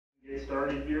get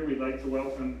started here, we'd like to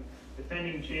welcome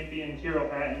defending champion Tyrell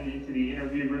Hatton into the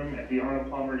interview room at the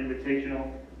Arnold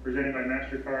Invitational presented by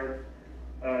Mastercard.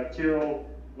 Tyrell,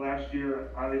 last year,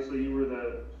 obviously you were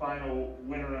the final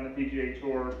winner on the PGA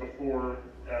Tour before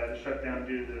the shutdown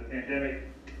due to the pandemic.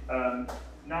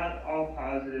 Not all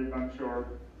positive, I'm sure,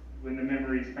 when the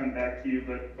memories come back to you,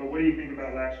 but what do you think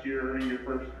about last year earning your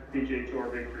first PGA Tour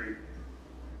victory?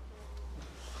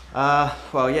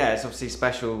 Well, yeah, it's obviously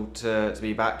special to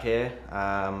be back here.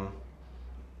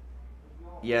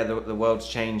 Yeah, the world's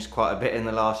changed quite a bit in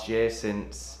the last year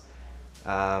since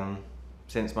my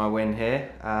win here.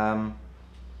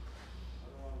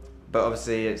 But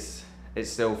obviously it's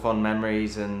still fond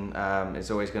memories, and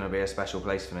it's always going to be a special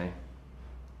place for me.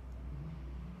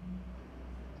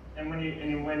 And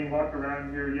when you walk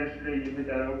around here yesterday, you hit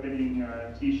that opening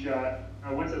tee shot.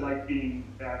 What's it like being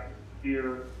back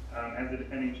here as a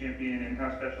defending champion, and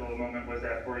how special a moment was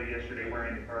that for you yesterday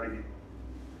wearing the cardigan?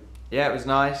 Yeah, it was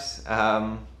nice.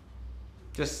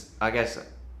 Just, I guess,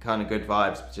 kind of good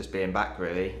vibes just being back,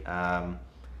 really.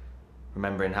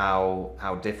 Remembering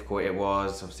how difficult it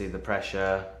was, obviously the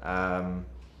pressure.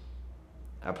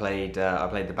 I played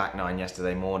the back nine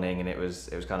yesterday morning, and it was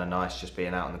kind of nice just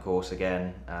being out on the course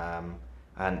again. I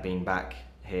hadn't been back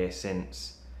here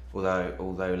since,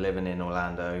 although living in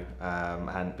Orlando, I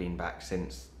hadn't been back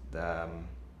since the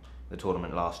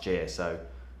tournament last year. So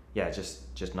yeah,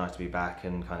 just nice to be back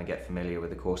and kind of get familiar with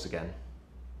the course again.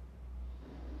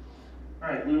 All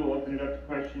right, we will open it up to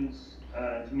questions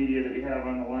to media that we have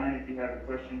on the line. If you have a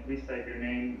question, please type your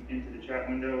name into the chat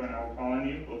window and I'll call on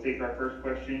you. We'll take our first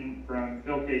question from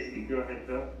Phil Casey. Go ahead,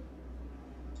 Phil.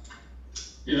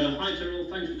 Yeah, hi Tyrell,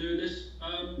 thanks for doing this.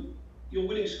 Your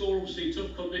winning score, obviously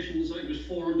tough conditions, I think it was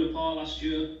 4 under par last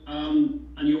year, and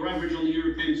your average on the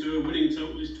European Tour winning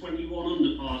total is 21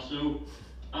 under par, so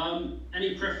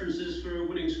any preferences for a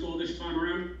winning score this time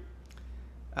around?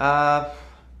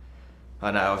 I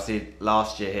know, obviously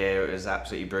last year here it was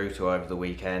absolutely brutal over the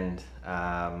weekend.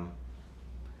 I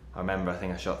remember I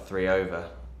think I shot 3 over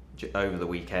the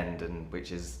weekend, and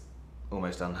which is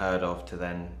almost unheard of to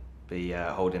then be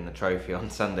holding the trophy on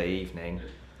Sunday evening.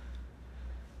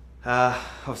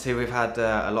 Obviously we've had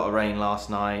a lot of rain last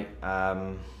night.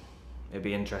 It'd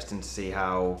be interesting to see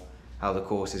how the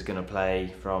course is going to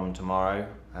play from tomorrow.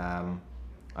 I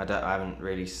haven't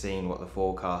really seen what the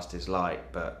forecast is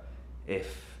like, but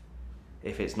if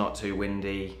it's not too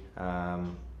windy,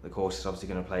 the course is obviously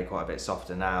going to play quite a bit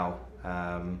softer now.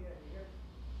 I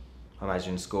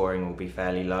imagine scoring will be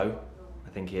fairly low. I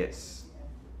think it's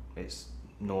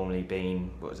normally been,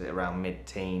 what was it, around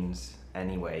mid-teens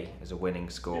anyway as a winning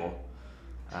score.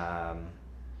 So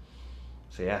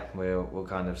yeah, we'll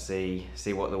kind of see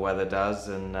what the weather does,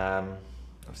 and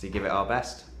obviously give it our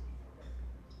best.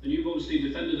 And you've obviously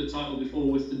defended the title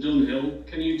before with the Dunhill.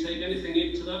 Can you take anything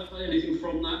into that, anything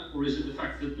from that, or is it the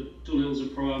fact that the Dunhill's a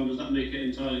pro am, does that make it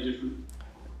entirely different?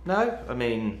 No, I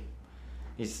mean,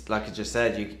 it's like I just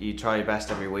said, you try your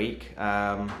best every week.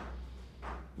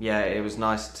 Yeah, it was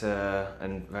nice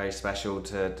and very special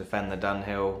to defend the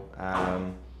Dunhill,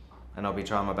 and I'll be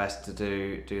trying my best to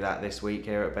do that this week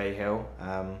here at Bay Hill.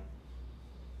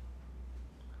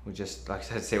 We'll just, like I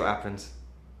said, see what happens.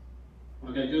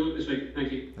 Okay, good luck this week.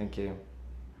 Thank you. Thank you.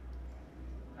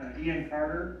 Ian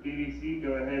Carter, BBC.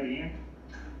 Go ahead, Ian.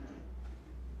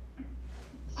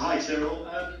 Hi, Tyrell.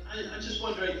 I'm just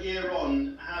wondering, year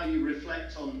on, how you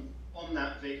reflect on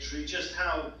that victory, just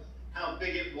how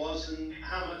big it was and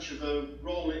how much of a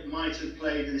role it might have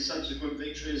played in subsequent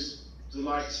victories, the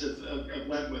likes of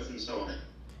Wentworth and so on.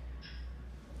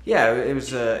 Yeah, it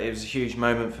was a huge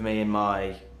moment for me in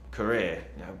my career.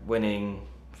 You know, winning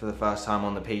for the first time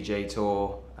on the PGA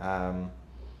Tour at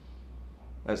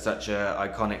such an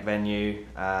iconic venue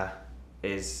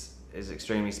is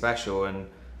extremely special. And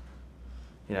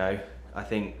you know, I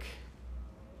think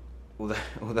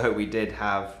although we did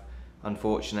have,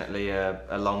 unfortunately,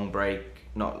 a long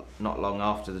break not long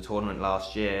after the tournament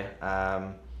last year,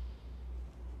 I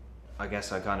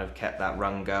guess I kind of kept that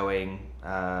run going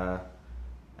and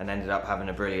ended up having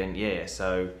a brilliant year.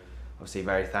 So obviously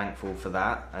very thankful for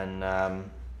that, and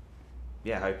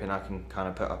yeah, hoping I can kind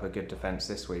of put up a good defence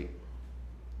this week.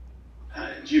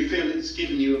 Do you feel it's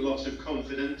given you a lot of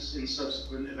confidence in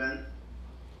subsequent events?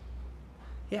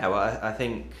 Yeah, well, I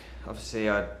think obviously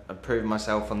I'd proved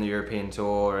myself on the European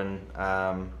Tour, and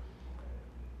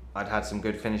I'd had some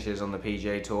good finishes on the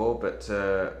PGA Tour, but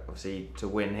obviously to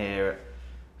win here,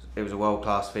 it was a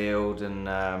world-class field, and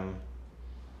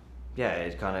yeah,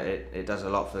 it does a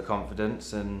lot for the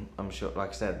confidence, and I'm sure,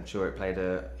 like I said, I'm sure it played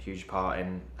a huge part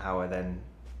in how I then,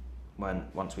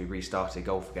 once we restarted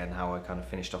golf again, how I kind of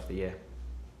finished off the year.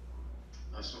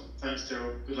 Nice one. Thanks,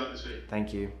 Tyrell. Good luck this week.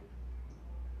 Thank you.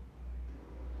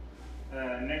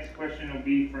 Next question will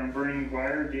be from Bernie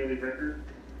McGuire, Daily Record.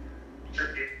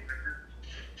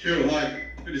 Sure, hi.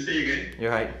 Good to see you again.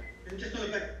 You're right. And just on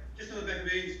the back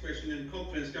of Ian's question and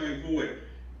confidence going forward,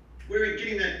 we're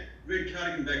getting that red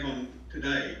cardigan back on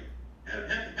today.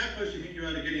 How close do you think you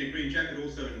are to getting a green jacket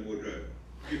also in the wardrobe?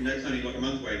 Given that's only like a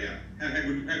month away now. How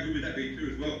good would that be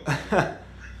too as well?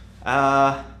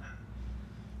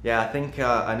 Yeah, I think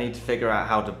I need to figure out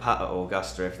how to putt at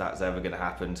Augusta if that's ever going to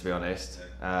happen, to be honest.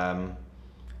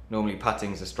 Normally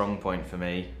putting's a strong point for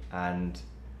me, and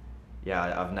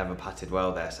yeah, I've never putted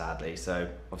well there, sadly. So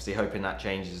obviously hoping that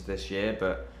changes this year,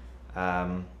 but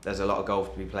there's a lot of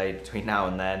golf to be played between now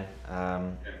and then.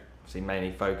 Obviously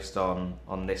mainly focused on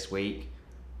this week,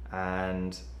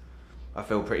 and I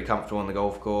feel pretty comfortable on the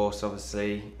golf course.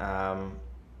 Obviously,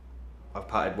 I've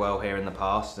putted well here in the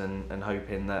past, and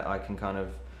hoping that I can kind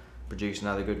of produce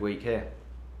another good week here.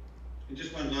 And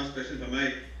just one last question, if I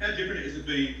may. How different has it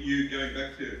been for you going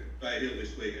back to Bay Hill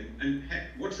this week? And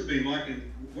what's it been like? And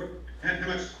how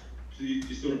much do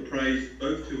you sort of praise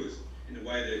both tours in the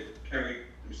way they carried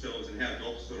themselves, and how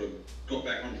golf sort of got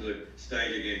back onto the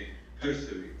stage again post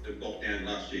the lockdown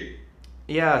last year?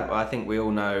 Yeah, I think we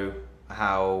all know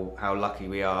how lucky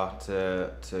we are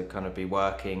to kind of be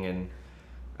working and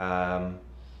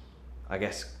I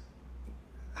guess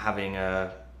having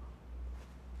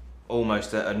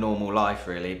almost a normal life,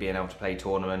 really, being able to play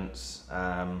tournaments.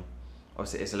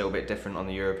 Obviously it's a little bit different on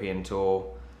the European tour,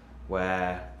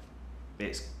 where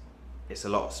it's a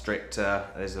lot stricter.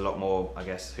 There's a lot more, I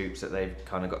guess, hoops that they've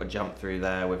kind of got to jump through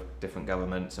there with different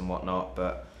governments and whatnot,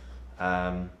 but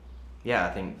yeah,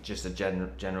 I think just a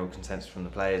general consensus from the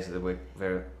players that we're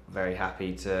very, very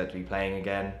happy to be playing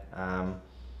again.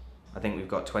 I think we've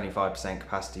got 25%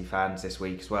 capacity fans this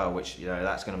week as well, which, you know,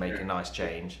 that's going to make a nice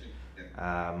change.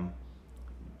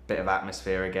 Bit of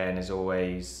atmosphere again is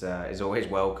always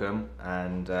welcome,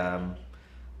 and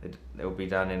it will be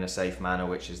done in a safe manner,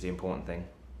 which is the important thing.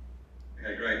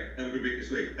 Okay, great. Have a good week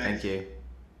this week. Thanks. Thank you.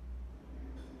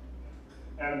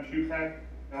 Adam Shupak,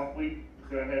 Golf Week.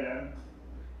 Go ahead, Adam.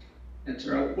 And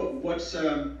Tyrell, what's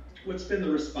been the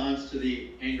response to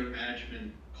the anger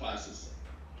management classes?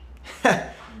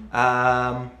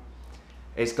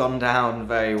 It's gone down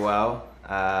very well.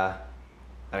 I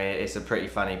mean, it's a pretty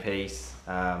funny piece.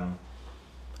 I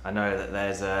know that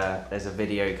there's a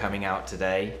video coming out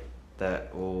today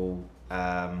that will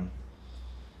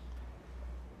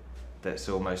that's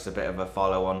almost a bit of a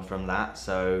follow on from that.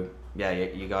 So yeah,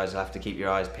 you guys will have to keep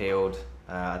your eyes peeled.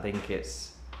 I think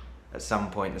it's at some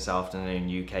point this afternoon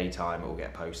UK time it will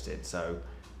get posted. So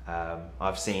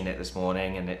I've seen it this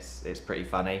morning, and it's pretty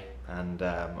funny, and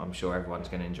I'm sure everyone's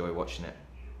going to enjoy watching it.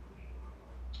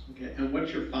 Okay, and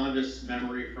what's your fondest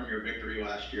memory from your victory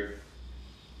last year?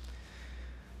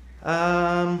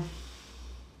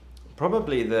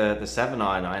 Probably the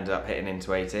 7-iron I ended up hitting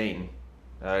into 18.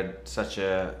 Such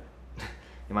a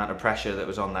the amount of pressure that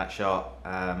was on that shot,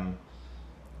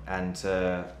 and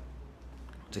to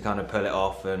kind of pull it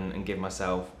off and give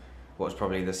myself what was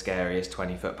probably the scariest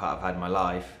 20-foot putt I've had in my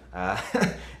life.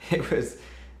 It was,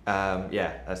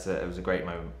 yeah, it was a great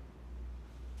moment.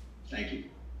 Thank you.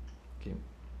 Thank you.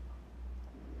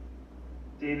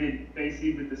 David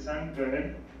Facey with the Sun. Go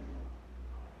ahead.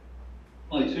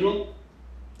 Hi, Tyrell.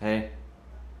 Hey.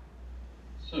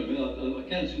 Sorry, I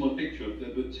can't see my picture up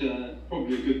there, but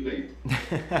probably a good thing.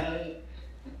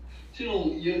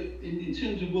 Tyrell, in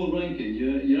terms of world ranking,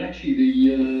 you're actually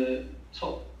the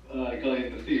top guy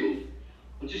in the field.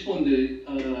 I just wondered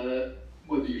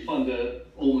whether you find that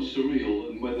almost surreal,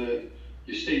 and whether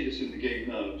your status in the game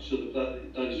now, so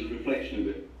that is a reflection of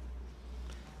it.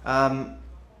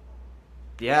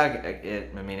 Yeah,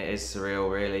 I mean, it is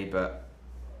surreal, really, but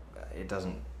it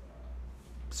doesn't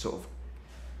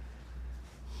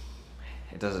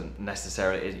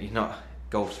necessarily, you're not,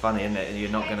 golf's funny, isn't it? You're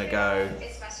not going to go...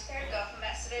 It's Mastercard Golf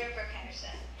Ambassador Brooke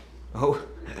Henderson. Oh,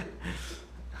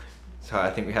 sorry,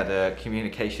 I think we had a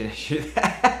communication issue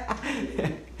there.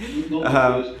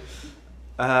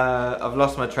 I've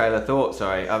lost my trail of thought,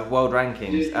 sorry. World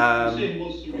rankings.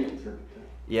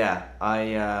 Yeah,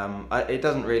 it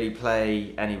doesn't really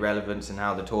play any relevance in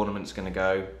how the tournament's going to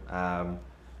go.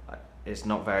 It's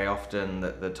not very often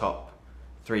that the top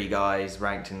 3 guys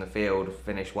ranked in the field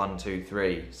finish 1, 2,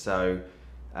 3. So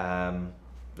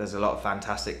there's a lot of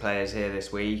fantastic players here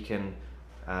this week, and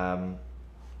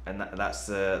that's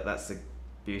the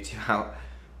beauty about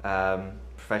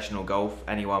professional golf.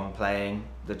 Anyone playing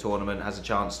the tournament has a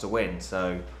chance to win.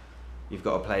 So you've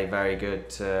got to play very good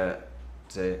to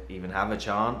even have a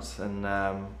chance, and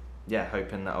yeah,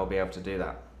 hoping that I'll be able to do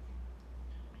that.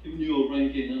 given your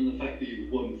ranking and the fact that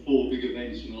you've won 4 big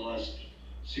events in the last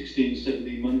 16,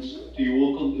 17 months, do you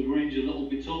walk onto the range a little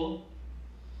bit taller?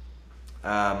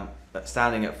 But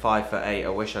standing at 5'8", I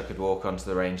wish I could walk onto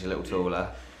the range a little taller.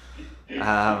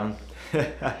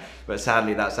 But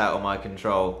sadly, that's out of my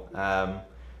control.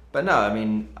 But no, I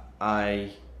mean,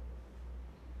 I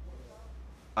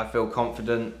feel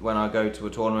confident when I go to a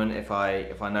tournament if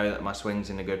I know that my swing's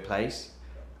in a good place,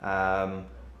 and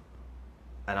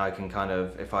I can kind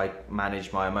of, if I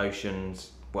manage my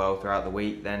emotions well throughout the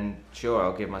week, then sure,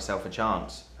 I'll give myself a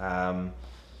chance. I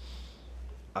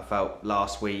felt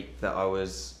last week that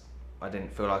I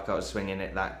didn't feel like I was swinging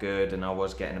it that good, and I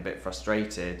was getting a bit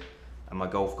frustrated, and my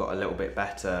golf got a little bit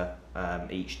better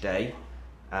each day.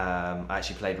 I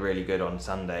actually played really good on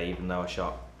Sunday, even though I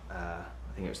shot, I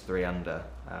think it was 3 under.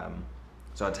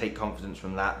 So I take confidence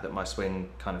from that my swing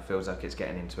kind of feels like it's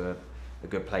getting into a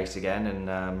good place again, and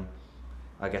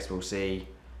I guess we'll see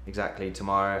exactly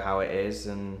tomorrow how it is,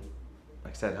 and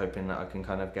like I said, hoping that I can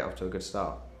kind of get off to a good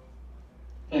start.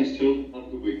 Thanks, Tyrell. Have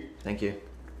a good week. Thank you.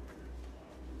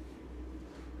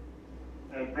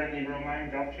 Brentley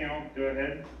Romine, Golf Channel, go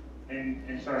ahead.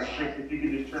 And sorry, Chris, if you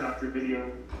could just turn off your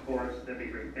video for us, that'd be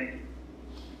great. Thank you.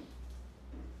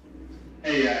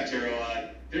 Hey, Tyrell,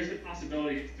 there's the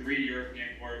possibility of 3 European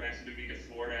tour events in the week of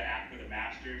Florida after the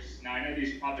Masters. Now, I know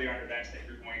these probably aren't events that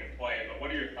you're going to play, but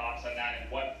what are your thoughts on that,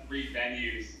 and what 3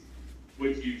 venues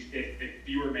would you, if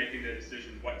you were making the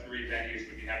decisions, what 3 venues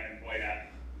would you have them played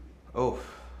at? Oh,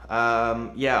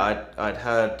 yeah, I'd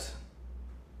heard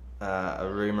a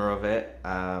rumour of it.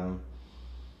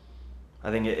 I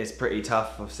think it's pretty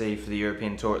tough, obviously, for the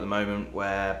European Tour at the moment,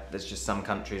 where there's just some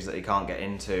countries that you can't get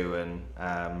into, and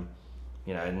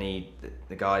you know,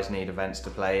 the guys need events to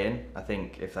play in. I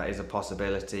think if that is a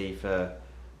possibility for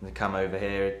them to come over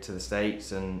here to the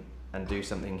States and do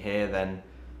something here, then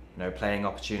you know, playing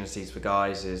opportunities for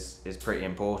guys is pretty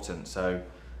important. So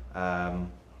I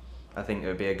think it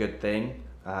would be a good thing.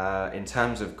 In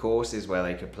terms of courses where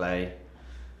they could play,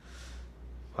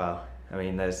 well, I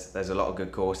mean, there's a lot of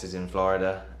good courses in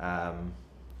Florida. I'm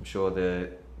sure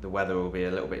the weather will be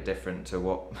a little bit different to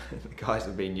what the guys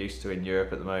have been used to in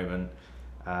Europe at the moment.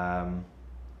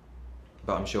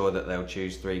 But I'm sure that they'll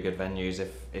choose 3 good venues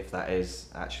if that is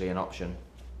actually an option.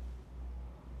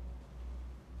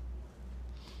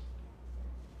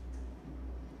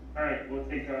 All right, we'll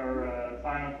take our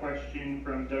final question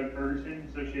from Doug Ferguson,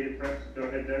 Associated Press. Go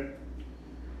ahead, Doug.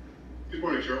 Good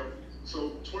morning, Joe.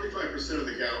 So 25% of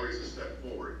the galleries have stepped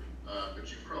forward, but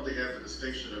you probably have the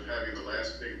distinction of having the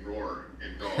last big roar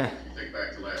in golf, if you think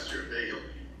back to last year at Bay Hill.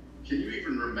 Can you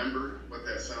even remember what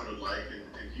that sounded like?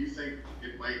 And do you think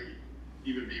it might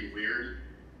even be weird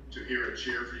to hear a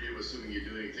cheer for you, assuming you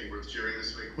do anything worth cheering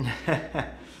this week?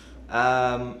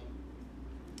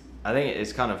 I think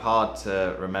it's kind of hard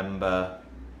to remember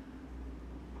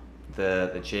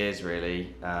the cheers,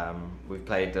 really. We've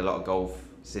played a lot of golf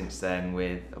since then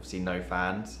with obviously no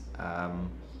fans,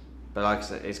 but like I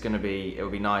said, it'll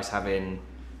be nice having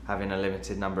a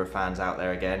limited number of fans out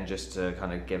there again, just to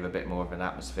kind of give a bit more of an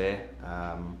atmosphere,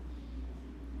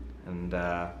 and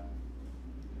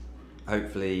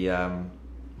hopefully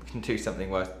we can do something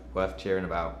worth cheering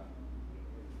about.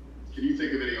 Can you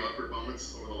think of any awkward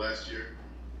moments over the last year?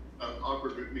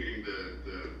 Awkward meaning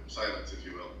the silence, if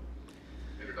you will.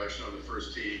 Introduction on the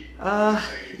first tee.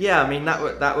 Yeah, I mean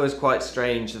that was quite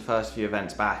strange. The first few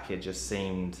events back, it just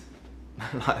seemed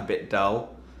like a bit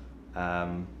dull,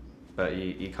 but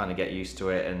you kind of get used to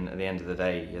it, and at the end of the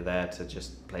day, you're there to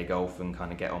just play golf and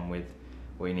kind of get on with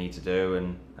what you need to do,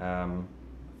 and I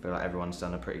feel like everyone's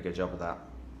done a pretty good job of that.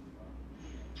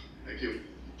 Thank you.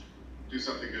 Do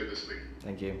something good this week.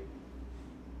 Thank you.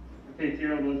 Okay,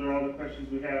 Tyrell, those are all the questions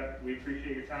we have. We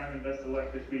appreciate your time, and best of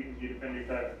luck this week as you defend your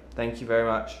title. Thank you very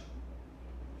much.